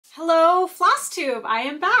Hello, Flosstube! I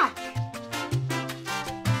am back!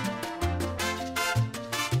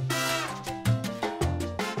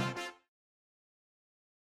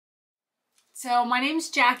 So my name's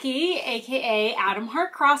Jackie, aka Adam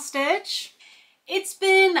Heart Cross Stitch. It's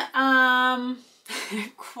been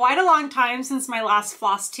quite a long time since my last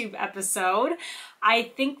Flosstube episode.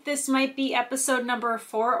 I think this might be episode number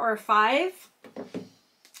 4 or 5.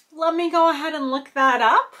 Let me go ahead and look that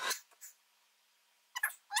up.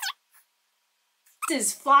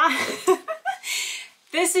 This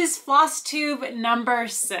is Flosstube number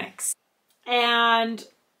 6. And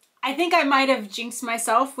I think I might have jinxed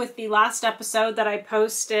myself with the last episode that I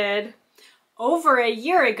posted over a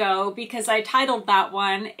year ago because I titled that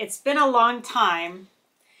one, "It's Been a Long Time."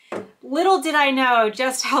 Little did I know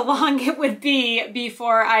just how long it would be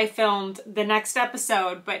before I filmed the next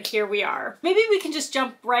episode, but here we are. Maybe we can just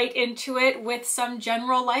jump right into it with some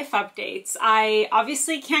general life updates. I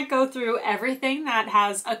obviously can't go through everything that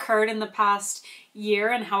has occurred in the past year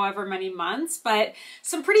and however many months, but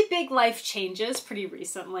some pretty big life changes pretty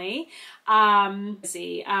recently. I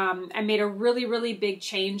made a really big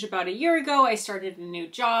change about a year ago. I started a new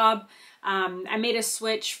job. I made a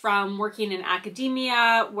switch from working in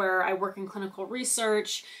academia, where I work in clinical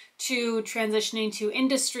research, to transitioning to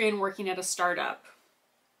industry and working at a startup.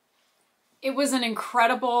 It was an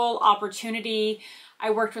incredible opportunity.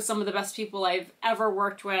 I worked with some of the best people I've ever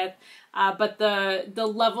worked with, but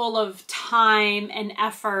the level of time and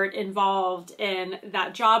effort involved in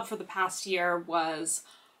that job for the past year was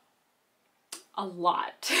a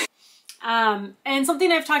lot. And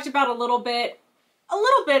something I've talked about a little bit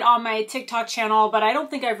on my TikTok channel, but I don't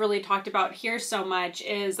think I've really talked about here so much,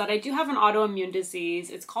 is that I do have an autoimmune disease.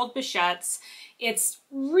 It's called Behçet's. It's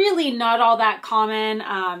really not all that common.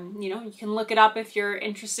 You can look it up if you're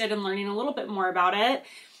interested in learning a little bit more about it.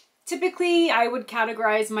 Typically, I would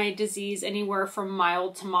categorize my disease anywhere from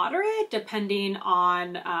mild to moderate, depending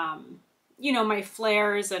on, my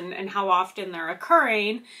flares and how often they're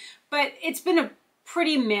occurring. But it's been a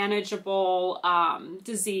pretty manageable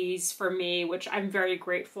disease for me, which I'm very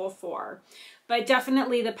grateful for. But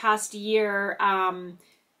definitely the past year,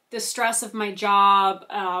 the stress of my job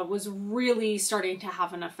was really starting to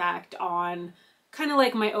have an effect on kind of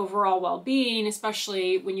like my overall well-being,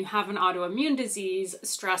 especially when you have an autoimmune disease.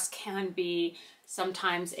 Stress can be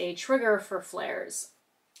sometimes a trigger for flares.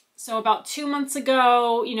 So about 2 months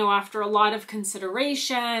ago, after a lot of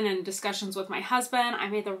consideration and discussions with my husband, I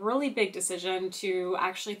made the really big decision to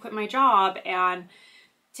actually quit my job and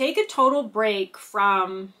take a total break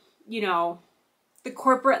from, the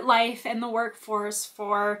corporate life and the workforce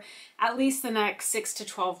for at least the next 6 to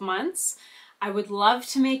 12 months. I would love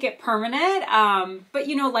to make it permanent, but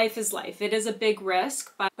life is life. It is a big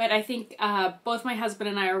risk, but I think both my husband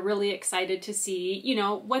and I are really excited to see,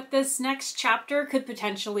 what this next chapter could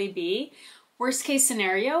potentially be. Worst case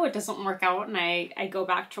scenario, it doesn't work out and I go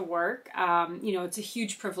back to work. It's a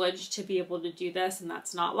huge privilege to be able to do this, and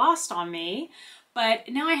that's not lost on me. But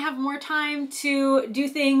now I have more time to do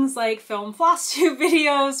things like film Flosstube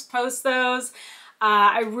videos, post those.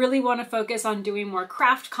 I really want to focus on doing more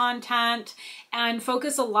craft content and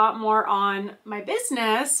focus a lot more on my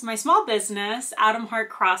business, my small business, Adam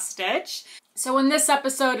Heart Cross Stitch. So in this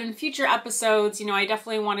episode and future episodes, I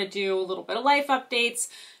definitely want to do a little bit of life updates,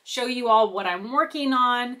 show you all what I'm working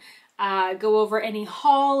on, go over any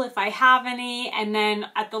haul if I have any, and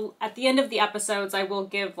then at the end of the episodes, I will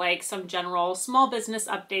give like some general small business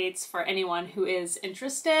updates for anyone who is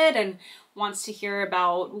interested and wants to hear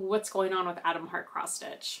about what's going on with Adam Heart Cross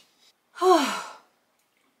Stitch. So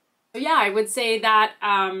yeah, I would say that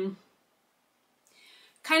kind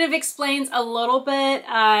of explains a little bit,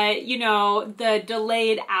 the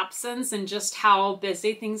delayed absence and just how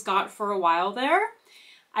busy things got for a while there.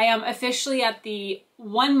 I am officially at the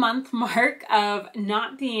 1 month mark of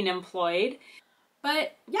not being employed.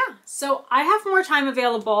 But yeah, so I have more time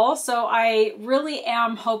available. So I really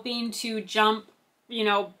am hoping to jump,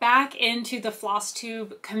 back into the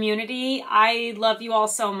Flosstube community. I love you all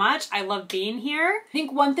so much. I love being here. I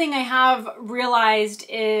think one thing I have realized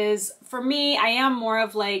is, for me, I am more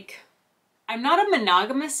of like, I'm not a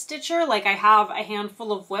monogamous stitcher. Like, I have a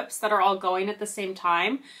handful of whips that are all going at the same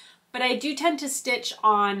time. But I do tend to stitch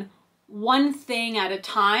on one thing at a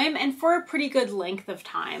time and for a pretty good length of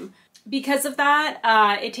time. Because of that,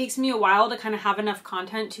 it takes me a while to kind of have enough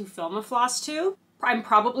content to film a Flosstube. I'm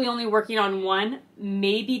probably only working on 1,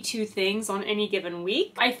 maybe 2 things on any given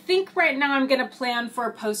week. I think right now I'm gonna plan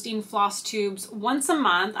for posting Flosstubes once a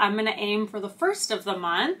month. I'm gonna aim for the first of the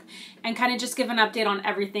month and kind of just give an update on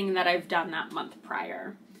everything that I've done that month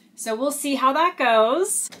prior. So we'll see how that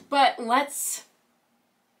goes, but let's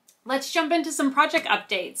let's jump into some project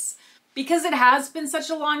updates. Because it has been such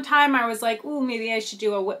a long time, I was like, ooh, maybe I should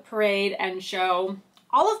do a whip parade and show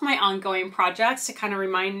all of my ongoing projects to kind of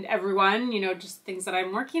remind everyone, you know, just things that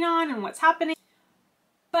I'm working on and what's happening.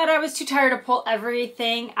 But I was too tired to pull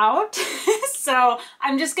everything out. So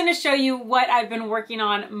I'm just gonna show you what I've been working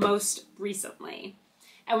on most recently.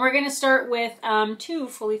 And we're gonna start with 2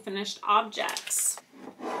 fully finished objects.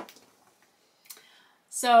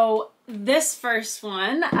 So this first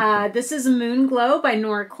one, this is Moon Glow by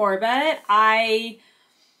Nora Corbett.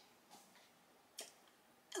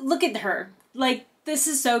 Look at her. Like, this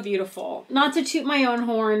is so beautiful. Not to toot my own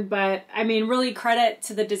horn, but I mean, really credit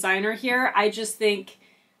to the designer here. I just think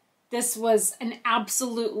this was an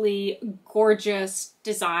absolutely gorgeous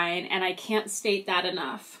design, and I can't state that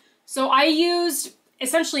enough. So I used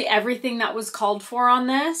essentially everything that was called for on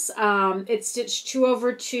this. It's stitched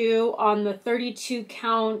 2/2 on the 32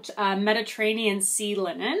 count Mediterranean sea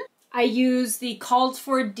linen. I used the called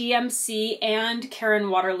for DMC and Karen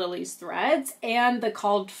Water Lilies threads and the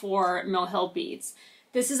called for Mill Hill beads.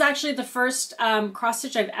 This is actually the first cross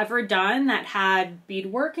stitch I've ever done that had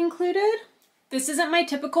beadwork included. This isn't my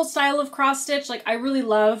typical style of cross stitch. Like, I really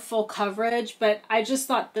love full coverage, but I just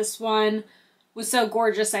thought this one was so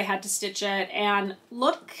gorgeous I had to stitch it. And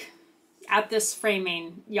look at this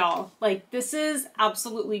framing, y'all. Like, this is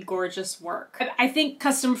absolutely gorgeous work. I think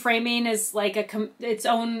custom framing is like its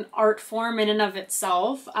own art form in and of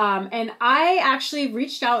itself. And I actually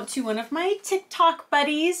reached out to one of my TikTok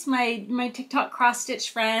buddies, my TikTok cross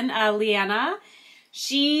stitch friend, Leanna.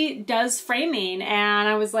 She does framing, and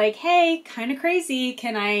I was like, hey, kind of crazy,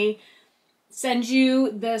 can I send you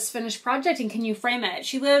this finished project and can you frame it?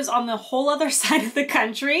 She lives on the whole other side of the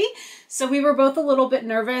country, so we were both a little bit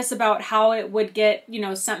nervous about how it would get, you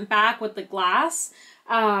know, sent back with the glass.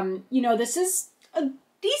 You know, this is a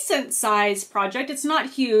decent size project. It's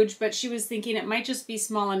not huge, but she was thinking it might just be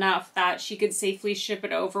small enough that she could safely ship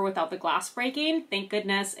it over without the glass breaking. Thank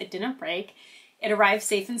goodness it didn't break. It arrived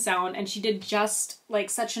safe and sound, and she did just like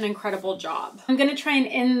such an incredible job. I'm gonna try and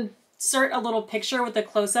insert a little picture with a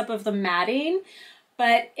close-up of the matting,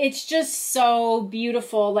 but it's just so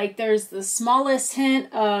beautiful. Like, there's the smallest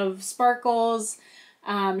hint of sparkles.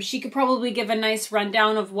 She could probably give a nice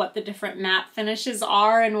rundown of what the different matte finishes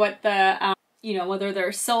are and what the, you know, whether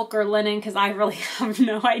they're silk or linen, because I really have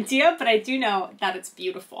no idea, but I do know that it's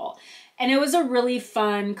beautiful. And it was a really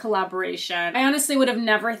fun collaboration. I honestly would have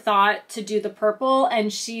never thought to do the purple,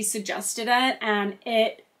 and she suggested it, and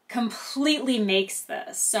it completely makes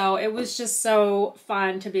this. So it was just so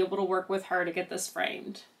fun to be able to work with her to get this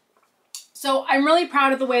framed. So I'm really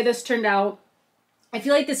proud of the way this turned out. I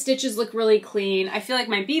feel like the stitches look really clean. I feel like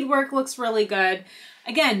my beadwork looks really good.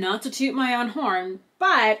 Again, not to toot my own horn,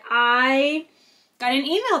 but I got an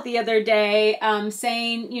email the other day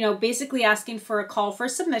saying, you know, basically asking for a call for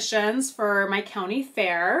submissions for my county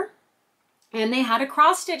fair. And they had a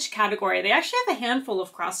cross stitch category. They actually have a handful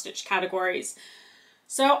of cross stitch categories.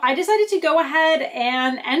 So I decided to go ahead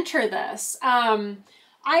and enter this. I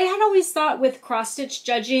had always thought with cross stitch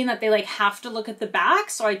judging that they like have to look at the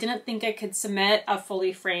back, so I didn't think I could submit a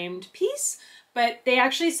fully framed piece. But they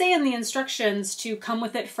actually say in the instructions to come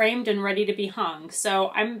with it framed and ready to be hung. So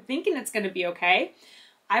I'm thinking it's going to be okay.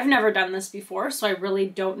 I've never done this before, so I really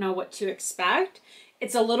don't know what to expect.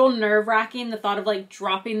 It's a little nerve-wracking, the thought of like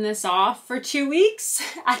dropping this off for 2 weeks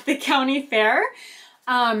at the county fair.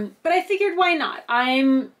 But I figured why not?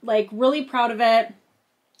 I'm like really proud of it.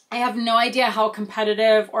 I have no idea how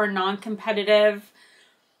competitive or non-competitive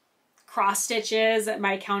cross stitches at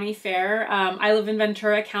my county fair. I live in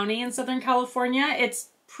Ventura County in Southern California. It's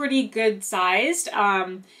pretty good sized.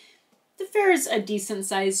 The fair is a decent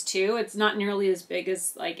size too. It's not nearly as big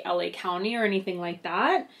as like LA County or anything like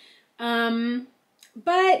that.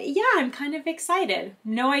 But yeah, I'm kind of excited.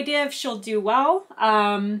 No idea if she'll do well.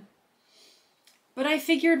 But I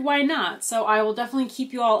figured why not? So I will definitely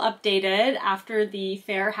keep you all updated after the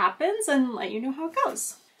fair happens and let you know how it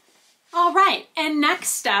goes. All right, and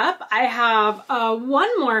next up, I have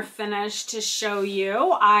one more finish to show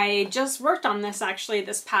you. I just worked on this actually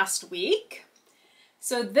this past week.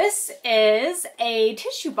 So this is a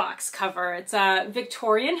tissue box cover. It's a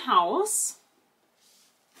Victorian house.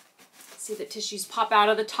 See the tissues pop out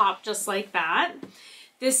of the top just like that.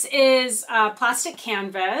 This is plastic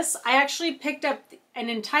canvas. I actually picked up an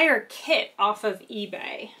entire kit off of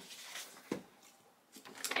eBay.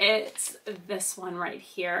 It's this one right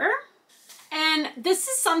here. And this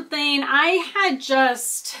is something I had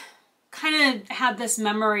just kind of had this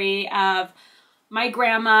memory of my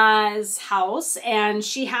grandma's house, and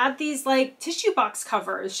she had these like tissue box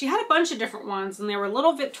covers. She had a bunch of different ones, and they were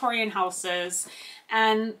little Victorian houses.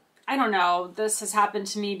 And I don't know, this has happened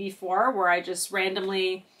to me before where I just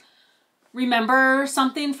randomly remember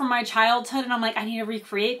something from my childhood and I'm like, I need to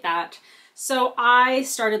recreate that. So I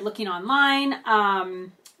started looking online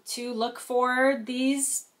to look for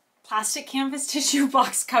these plastic canvas tissue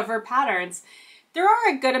box cover patterns. There are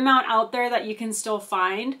a good amount out there that you can still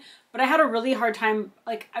find, but I had a really hard time,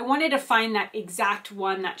 like I wanted to find that exact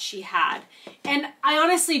one that she had. And I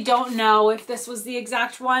honestly don't know if this was the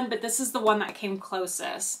exact one, but this is the one that came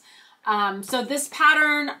closest. So this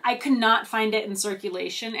pattern, I could not find it in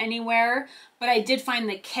circulation anywhere, but I did find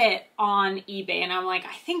the kit on eBay and I'm like,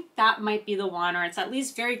 I think that might be the one, or it's at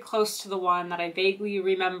least very close to the one that I vaguely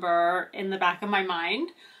remember in the back of my mind.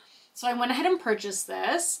 So I went ahead and purchased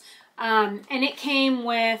this, and it came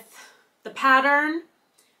with the pattern,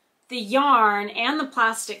 the yarn, and the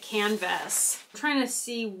plastic canvas. I'm trying to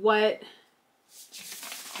see what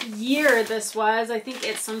year this was. I think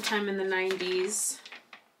it's sometime in the 90s.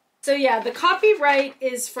 So yeah, the copyright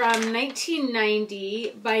is from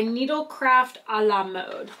 1990 by Needlecraft a la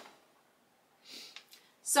Mode.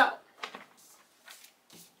 So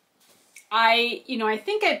I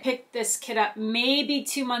think I picked this kit up maybe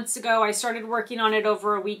 2 months ago. I started working on it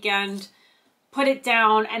over a weekend, put it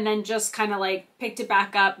down, and then just kind of like picked it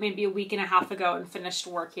back up maybe a week and a half ago and finished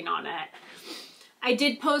working on it. I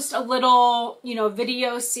did post a little,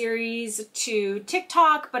 video series to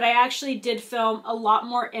TikTok, but I actually did film a lot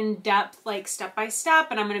more in-depth, like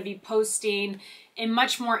step-by-step, and I'm going to be posting a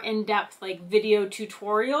much more in-depth, like video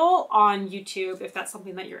tutorial on YouTube if that's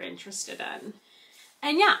something that you're interested in.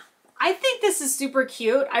 And yeah, I think this is super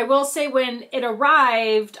cute. I will say when it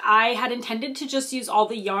arrived, I had intended to just use all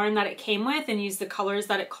the yarn that it came with and use the colors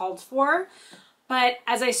that it called for. But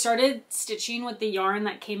as I started stitching with the yarn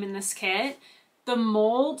that came in this kit, the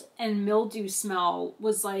mold and mildew smell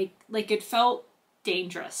was like it felt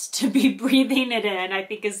dangerous to be breathing it in, I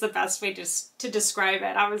think is the best way to describe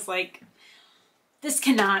it. I was like, this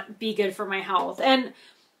cannot be good for my health. And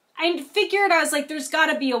I figured, I was like, there's got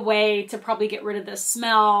to be a way to probably get rid of this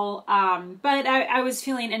smell. But I was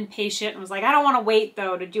feeling impatient and was like, I don't want to wait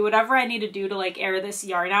though to do whatever I need to do to like air this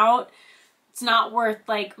yarn out. It's not worth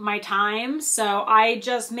like my time. So I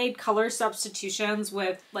just made color substitutions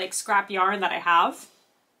with like scrap yarn that I have.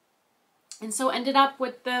 And so ended up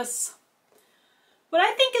with this, what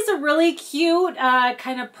I think is a really cute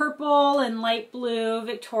kind of purple and light blue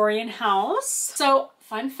Victorian house. So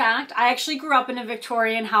fun fact, I actually grew up in a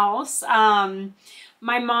Victorian house.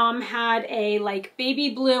 My mom had a like baby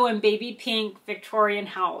blue and baby pink Victorian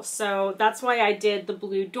house. So that's why I did the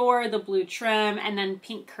blue door, the blue trim, and then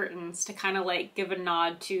pink curtains to kind of like give a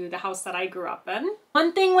nod to the house that I grew up in.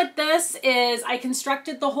 One thing with this is I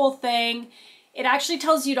constructed the whole thing. It actually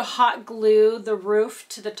tells you to hot glue the roof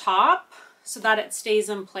to the top so that it stays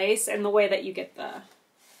in place, and the way that you get the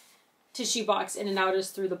tissue box in and out is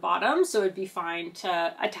through the bottom, so it'd be fine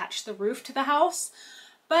to attach the roof to the house.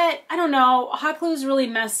 But I don't know, hot glue is really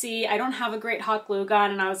messy. I don't have a great hot glue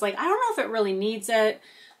gun, and I was like, I don't know if it really needs it.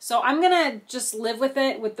 So I'm gonna just live with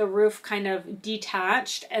it with the roof kind of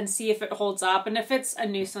detached and see if it holds up. And if it's a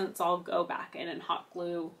nuisance, I'll go back in and hot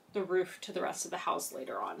glue the roof to the rest of the house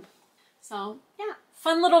later on. So yeah,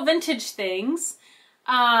 fun little vintage things.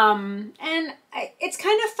 It's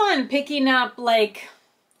kind of fun picking up like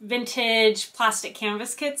vintage plastic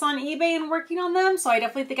canvas kits on eBay and working on them. So I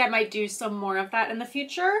definitely think I might do some more of that in the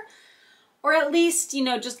future, or at least,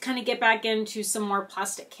 just kind of get back into some more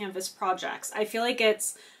plastic canvas projects. I feel like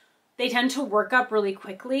they tend to work up really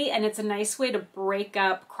quickly, and it's a nice way to break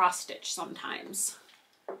up cross stitch sometimes.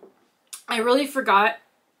 I really forgot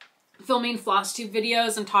filming Flosstube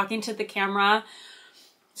videos and talking to the camera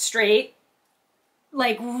straight,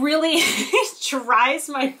 like really dries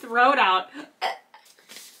my throat out.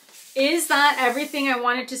 Is that everything I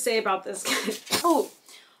wanted to say about this kit? Oh,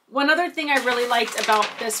 one other thing I really liked about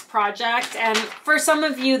this project, and for some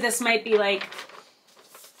of you this might be like,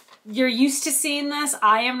 you're used to seeing this,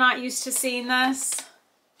 I am not used to seeing this,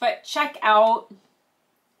 but check out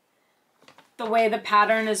the way the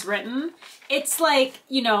pattern is written. It's like,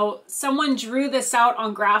 someone drew this out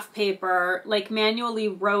on graph paper, like manually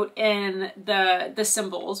wrote in the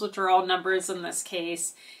symbols, which are all numbers in this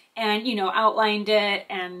case, and outlined it,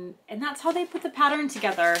 and that's how they put the pattern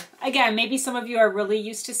together. Again, maybe some of you are really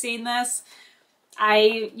used to seeing this.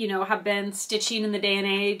 I have been stitching in the day and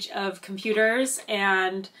age of computers,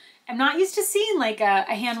 and I'm not used to seeing like a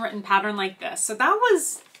handwritten pattern like this. So that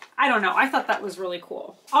was, I don't know, I thought that was really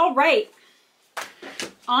cool. All right,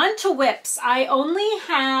 on to whips. I only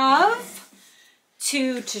have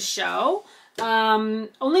 2 to show.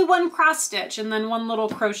 Only one cross stitch and then one little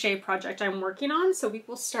crochet project I'm working on. So we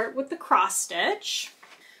will start with the cross stitch.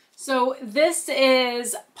 So So this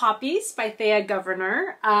is Poppies by Thea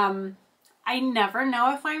Governor. I never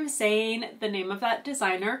know if I'm saying the name of that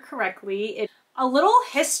designer correctly. A little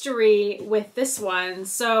history with this one.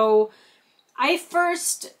 So I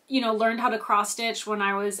first, learned how to cross stitch when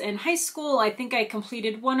I was in high school. I think I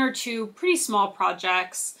completed 1 or 2 pretty small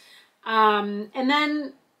projects, and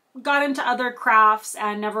then got into other crafts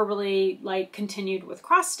and never really continued with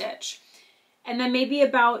cross stitch. And then maybe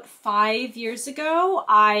about 5 years ago,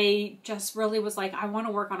 I just really was like, I want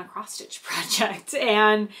to work on a cross stitch project,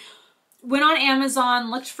 and went on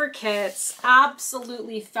Amazon, looked for kits,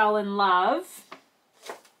 absolutely fell in love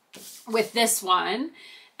with this one.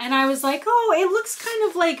 And I was like, oh, it looks kind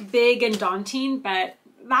of like big and daunting, but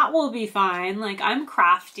that will be fine. Like, I'm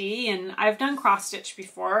crafty and I've done cross stitch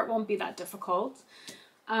before. It won't be that difficult.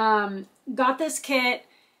 Got this kit,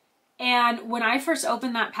 and when I first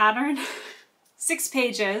opened that pattern, 6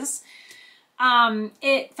 pages,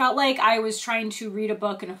 it felt like I was trying to read a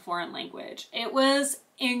book in a foreign language. It was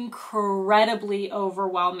incredibly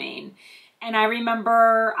overwhelming. And I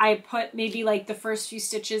remember I put maybe the first few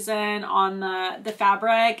stitches in on the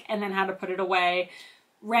fabric and then had to put it away.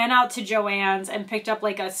 Ran out to Joann's and picked up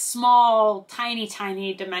a small,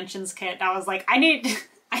 tiny dimensions kit. I was like, I need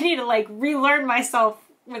to relearn myself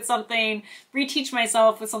with something, reteach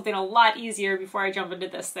myself with something a lot easier before I jump into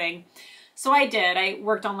this thing. So I did. I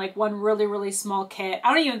worked on one really, really small kit.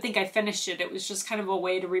 I don't even think I finished it. It was just kind of a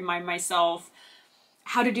way to remind myself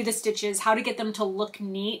how to do the stitches, how to get them to look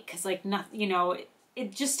neat, because nothing,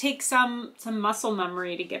 it just takes some muscle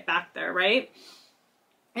memory to get back there, right?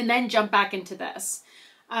 And then jump back into this.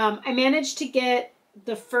 I managed to get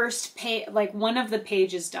the first page, one of the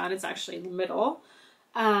pages done. It's actually in the middle.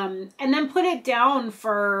 And then put it down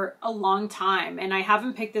for a long time. And I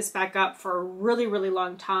haven't picked this back up for a really, really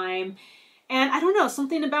long time. And I don't know,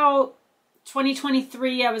 something about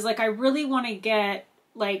 2023, I was like, I really want to get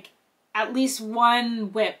at least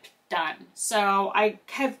one whip done. So I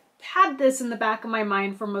have had this in the back of my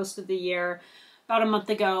mind for most of the year. About a month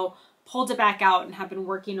ago, pulled it back out and have been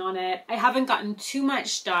working on it. I haven't gotten too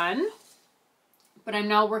much done, but I'm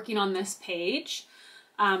now working on this page.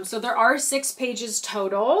 So there are 6 pages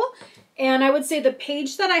total. And I would say the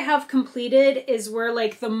page that I have completed is where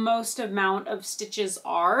the most amount of stitches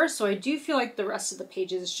are. So I do feel like the rest of the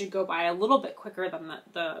pages should go by a little bit quicker than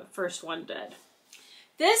the first one did.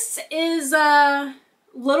 This is a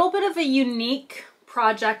little bit of a unique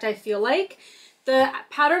project, I feel like. The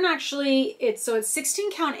pattern actually, it's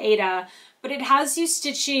 16 count Aida, but it has you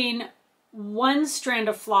stitching 1 strand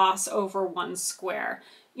of floss over 1 square.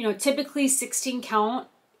 Typically 16 count,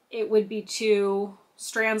 it would be 2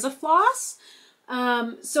 strands of floss.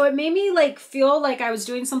 So it made me feel like I was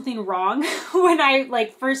doing something wrong when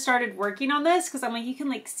I first started working on this, because I'm you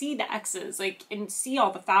can see the X's and see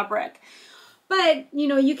all the fabric. But,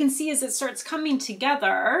 you can see as it starts coming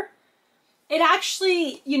together, it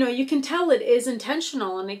actually, you can tell it is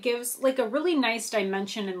intentional, and it gives a really nice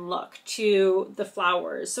dimension and look to the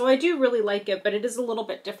flowers. So I do really like it, but it is a little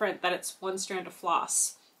bit different that it's 1 strand of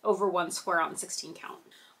floss over 1 square on 16 count.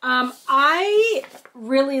 I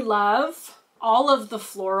really love all of the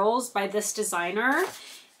florals by this designer,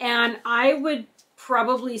 and I would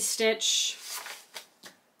probably stitch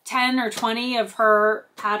 10 or 20 of her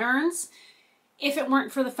patterns if it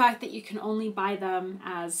weren't for the fact that you can only buy them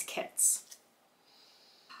as kits.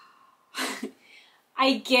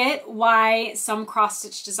 I get why some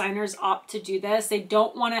cross-stitch designers opt to do this. They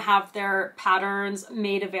don't want to have their patterns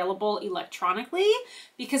made available electronically,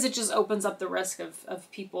 because it just opens up the risk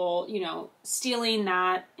of people, stealing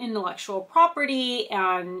that intellectual property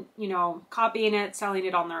and, copying it, selling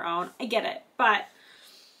it on their own. I get it, but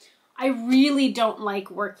I really don't like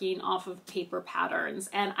working off of paper patterns.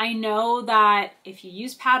 And I know that if you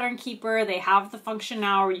use Pattern Keeper, they have the function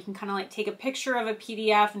now where you can kind of take a picture of a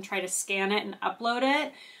PDF and try to scan it and upload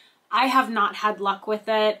it. I have not had luck with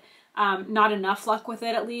it, not enough luck with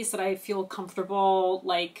it at least, that I feel comfortable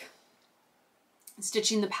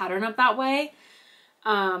stitching the pattern up that way.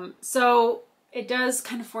 So it does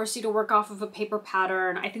kind of force you to work off of a paper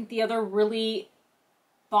pattern. I think the other really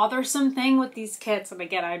bothersome thing with these kits, and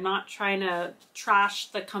again, I'm not trying to trash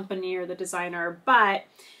the company or the designer, but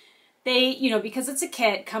they, because it's a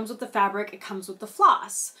kit, comes with the fabric, it comes with the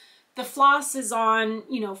floss. The floss is on,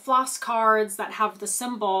 floss cards that have the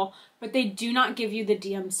symbol, but they do not give you the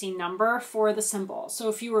DMC number for the symbol. So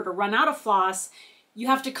if you were to run out of floss, you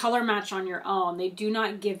have to color match on your own. They do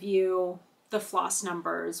not give you the floss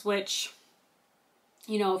numbers, which,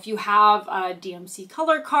 if you have a DMC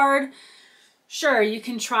color card, sure, you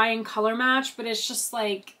can try and color match, but it's just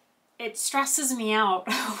it stresses me out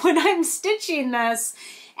when I'm stitching this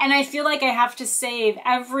And I feel like I have to save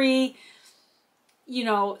every, you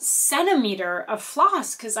know, centimeter of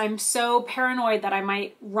floss because I'm so paranoid that I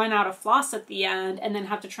might run out of floss at the end and then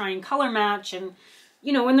have to try and color match. And,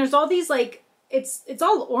 you know, when there's all these like, it's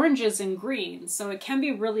all oranges and greens, so it can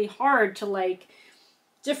be really hard to like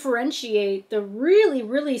differentiate the really,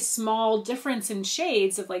 really small difference in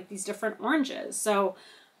shades of like these different oranges. So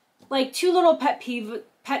like two little pet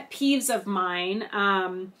peeves of mine.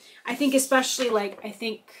 I think especially like, I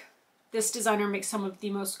think this designer makes some of the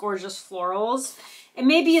most gorgeous florals, and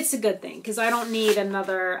maybe it's a good thing because I don't need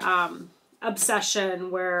another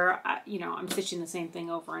obsession where, you know, I'm stitching the same thing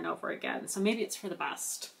over and over again. So maybe it's for the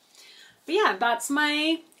best. But yeah, that's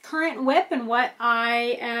my current whip and what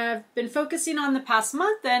I have been focusing on the past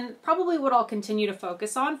month, and probably what I'll continue to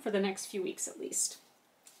focus on for the next few weeks at least.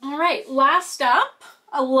 All right, last up,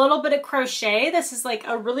 a little bit of crochet. This is like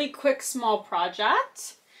a really quick small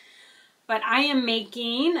project, but I am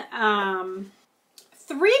making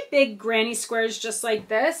 3 big granny squares just like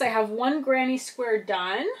this. I have 1 granny square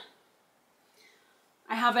done.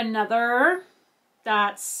 I have another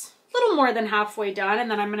that's a little more than halfway done, and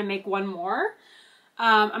then I'm going to make 1 more.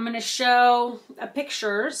 I'm going to show a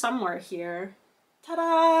picture somewhere here.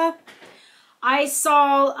 Ta-da! I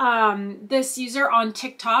saw this user on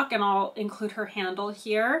TikTok, and I'll include her handle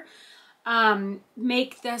here,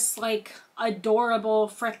 make this like adorable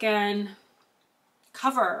frickin'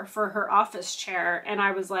 cover for her office chair, and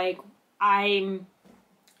I was like, I'm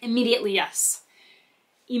immediately yes.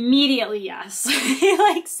 Immediately yes.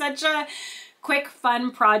 Like such a quick,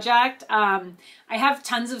 fun project. I have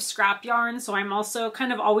tons of scrap yarn, so I'm also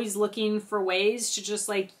kind of always looking for ways to just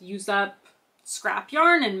like use up scrap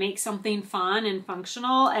yarn and make something fun and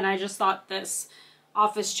functional. And I just thought this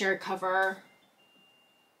office chair cover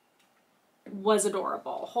was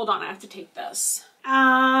adorable. Hold on, I have to take this.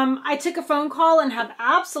 I took a phone call and had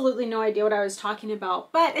absolutely no idea what I was talking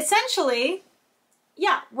about, but essentially,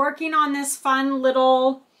 yeah, working on this fun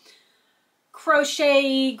little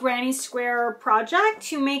crochet granny square project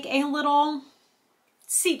to make a little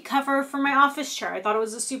seat cover for my office chair. I thought it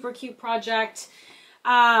was a super cute project.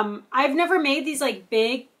 I've never made these like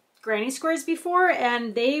big granny squares before,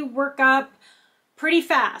 and they work up pretty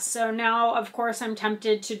fast. So now, of course, I'm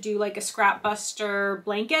tempted to do like a scrap buster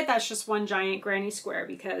blanket. That's just 1 giant granny square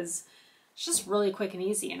because it's just really quick and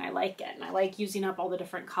easy, and I like it. And I like using up all the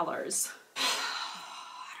different colors.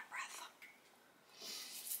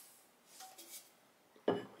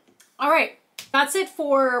 All right, that's it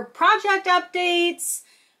for project updates.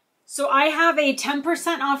 So I have a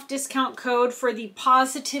 10% off discount code for the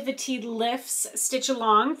Positivity Lifts Stitch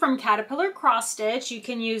Along from Caterpillar Cross Stitch. You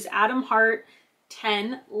can use Adam Hart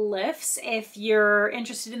 10 Lifts if you're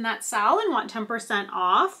interested in that style and want 10%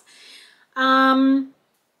 off.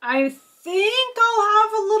 I think I'll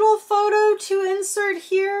have a little photo to insert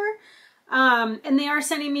here. And they are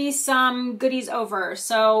sending me some goodies over.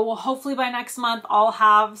 So hopefully by next month, I'll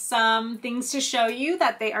have some things to show you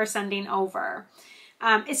that they are sending over.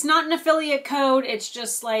 It's not an affiliate code. It's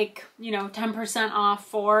just like, you know, 10% off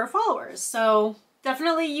for followers. So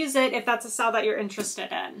definitely use it if that's a style that you're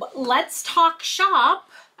interested in. Let's talk shop,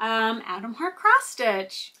 Adam Hart Cross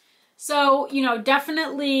Stitch. So, you know,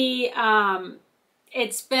 definitely,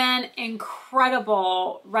 it's been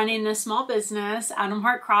incredible running this small business, Adam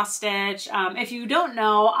Hart Cross Stitch. If you don't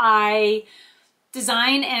know, I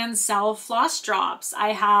design and sell floss drops.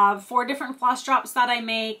 I have 4 different floss drops that I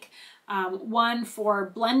make. 1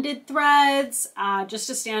 for blended threads, just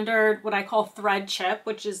a standard, what I call thread chip,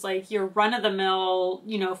 which is like your run-of-the-mill,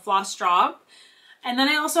 you know, floss drop. And then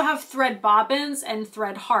I also have thread bobbins and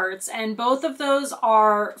thread hearts, and both of those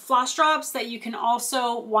are floss drops that you can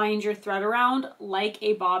also wind your thread around like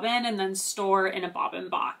a bobbin and then store in a bobbin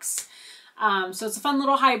box. So it's a fun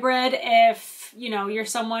little hybrid if, you know, you're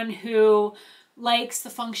someone who likes the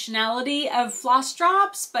functionality of floss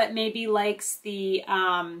drops, but maybe likes the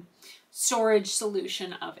storage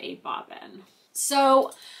solution of a bobbin.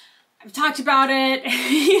 So I've talked about it,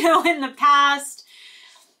 you know, in the past.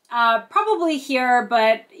 Probably here,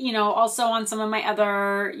 but, you know, also on some of my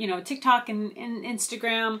other, you know, TikTok and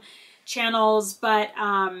Instagram channels. But,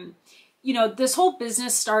 you know, this whole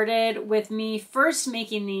business started with me first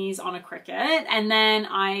making these on a Cricut, and then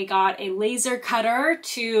I got a laser cutter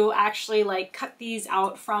to actually like cut these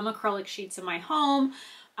out from acrylic sheets in my home.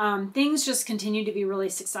 Things just continued to be really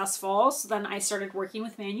successful. So then I started working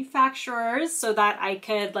with manufacturers so that I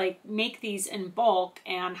could like make these in bulk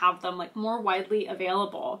and have them like more widely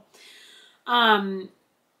available.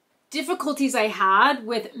 Difficulties I had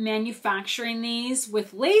with manufacturing these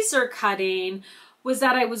with laser cutting was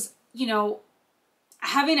that I was, you know,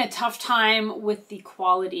 having a tough time with the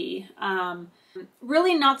quality.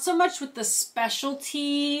 Really not so much with the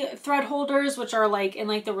specialty thread holders, which are like in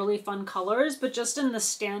like the really fun colors, but just in the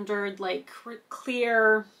standard like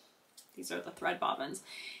clear, these are the thread bobbins,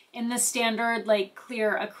 in the standard like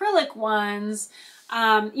clear acrylic ones,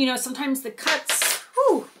 you know, sometimes the cuts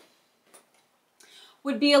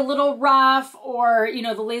would be a little rough, or, you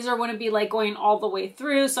know, the laser wouldn't be like going all the way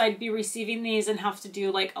through. So I'd be receiving these and have to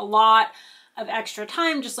do like a lot of extra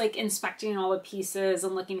time just like inspecting all the pieces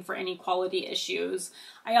and looking for any quality issues.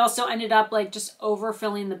 I also ended up like just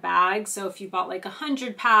overfilling the bag. So if you bought like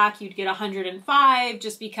 100 pack, you'd get 105,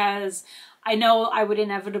 just because I know I would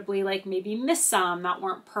inevitably like maybe miss some that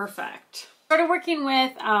weren't perfect. Started working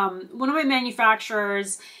with one of my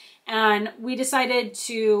manufacturers, and we decided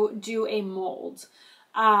to do a mold.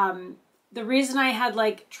 The reason I had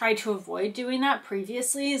like tried to avoid doing that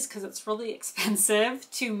previously is because it's really expensive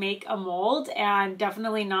to make a mold, and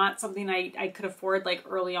definitely not something I could afford like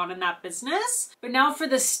early on in that business. But now for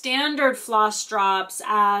the standard floss drops,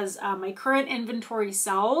 as my current inventory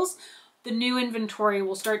sells, the new inventory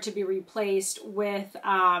will start to be replaced with,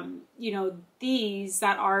 you know, these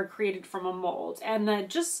that are created from a mold. And the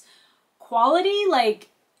just quality, like,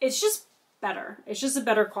 it's just better. It's just a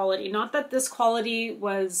better quality. Not that this quality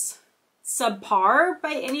was subpar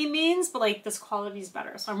by any means, but like this quality is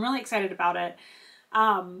better. So I'm really excited about it.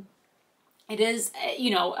 It is,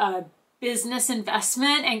 you know, a business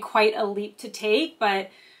investment and quite a leap to take,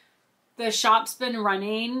 but the shop's been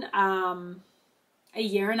running a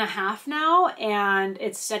year and a half now, and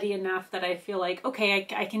it's steady enough that I feel like, okay,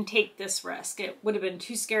 I can take this risk. It would have been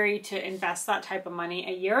too scary to invest that type of money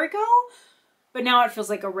a year ago, but now it feels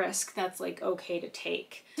like a risk that's like okay to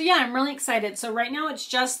take. So yeah, I'm really excited. So right now it's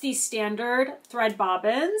just the standard thread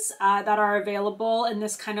bobbins that are available in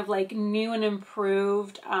this kind of like new and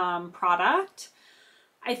improved product.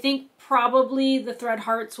 I think probably the thread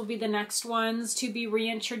hearts will be the next ones to be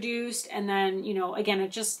reintroduced. And then, you know, again,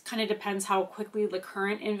 it just kind of depends how quickly the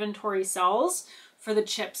current inventory sells for the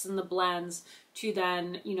chips and the blends to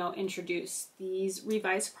then, you know, introduce these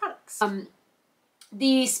revised products.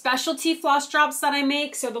 The specialty floss drops that I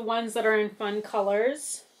make, so the ones that are in fun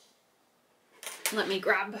colors. Let me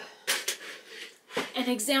grab an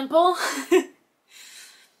example.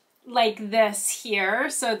 Like this here.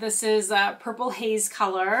 So this is a purple haze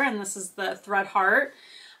color, and this is the thread heart.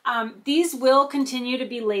 These will continue to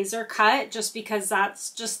be laser cut, just because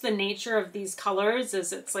that's just the nature of these colors,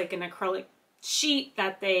 is it's like an acrylic sheet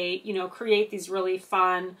that they, you know, create these really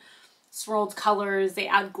fun swirled colors. They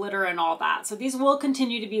add glitter and all that. So these will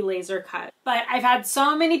continue to be laser cut. But I've had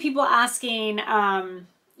so many people asking,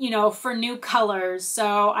 you know, for new colors.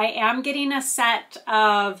 So I am getting a set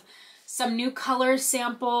of some new color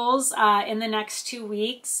samples in the next 2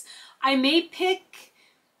 weeks. I may pick,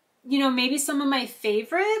 you know, maybe some of my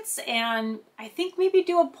favorites, and I think maybe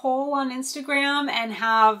do a poll on Instagram and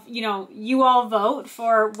have, you know, you all vote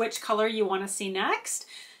for which color you want to see next.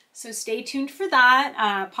 So stay tuned for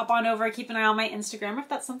that. Pop on over, keep an eye on my Instagram if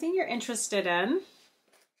that's something you're interested in.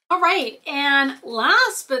 All right, and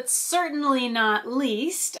last but certainly not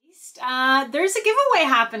least, there's a giveaway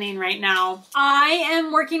happening right now. I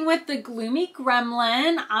am working with the Gloomy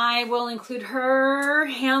Gremlin. I will include her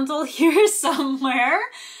handle here somewhere.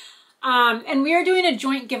 And we are doing a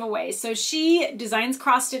joint giveaway. So she designs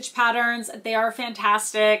cross-stitch patterns. They are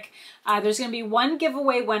fantastic. There's going to be one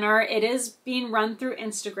giveaway winner. It is being run through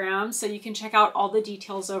Instagram, so you can check out all the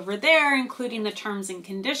details over there, including the terms and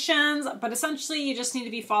conditions. But essentially, you just need to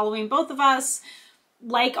be following both of us,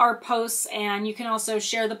 like our posts, and you can also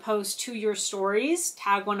share the post to your stories,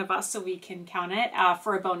 tag one of us so we can count it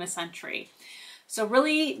for a bonus entry. So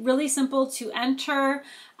really, really simple to enter.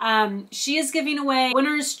 She is giving away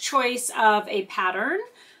winner's choice of a pattern.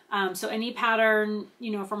 So any pattern,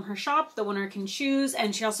 you know, from her shop, the winner can choose.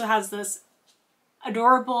 And she also has this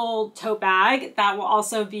adorable tote bag that will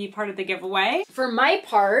also be part of the giveaway. For my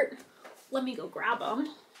part, let me go grab them.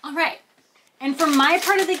 All right. And for my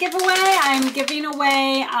part of the giveaway, I'm giving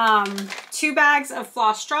away 2 bags of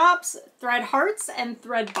floss drops, thread hearts, and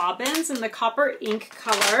thread bobbins in the copper ink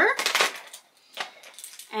color.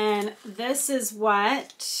 And this is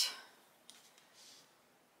what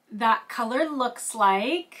that color looks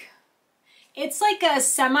like. It's like a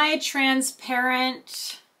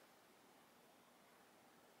semi-transparent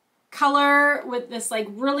color with this like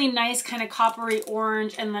really nice kind of coppery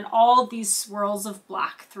orange, and then all these swirls of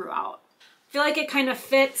black throughout. I feel like it kind of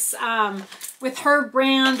fits with her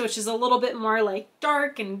brand, which is a little bit more like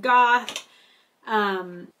dark and goth.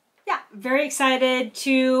 Yeah, very excited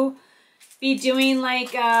to be doing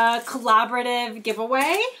like a collaborative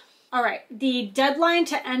giveaway. All right, the deadline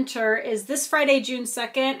to enter is this Friday, June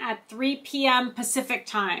 2nd at 3 p.m. Pacific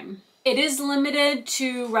time. It is limited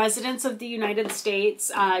to residents of the United States,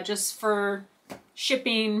 just for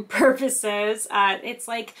shipping purposes. It's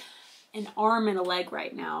like an arm and a leg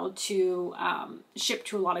right now to ship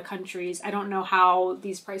to a lot of countries. I don't know how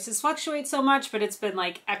these prices fluctuate so much, but it's been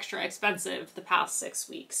like extra expensive the past 6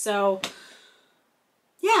 weeks. So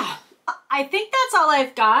yeah, I think that's all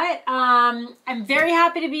I've got. I'm very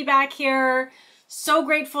happy to be back here. So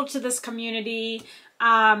grateful to this community.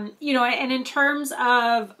 You know, and in terms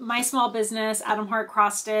of my small business, Adam Hart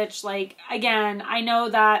Cross Stitch, like, again, I know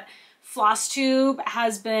that Flosstube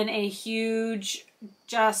has been a huge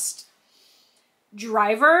just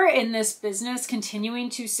driver in this business continuing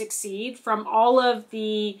to succeed, from all of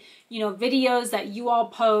the, you know, videos that you all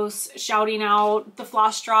post shouting out the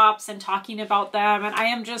floss drops and talking about them. And I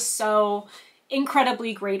am just so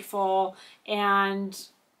incredibly grateful and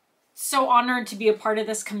so honored to be a part of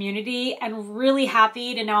this community, and really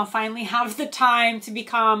happy to now finally have the time to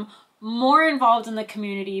become more involved in the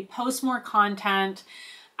community, post more content.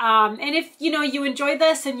 And if, you know, you enjoyed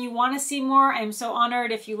this and you want to see more, I'm so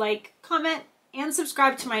honored if you like, comment, and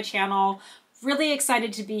subscribe to my channel. Really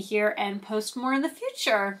excited to be here and post more in the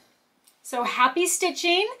future. So happy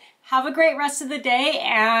stitching, have a great rest of the day,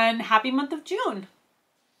 and happy month of June.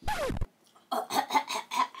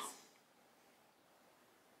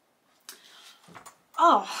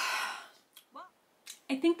 Oh,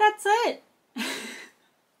 I think that's it.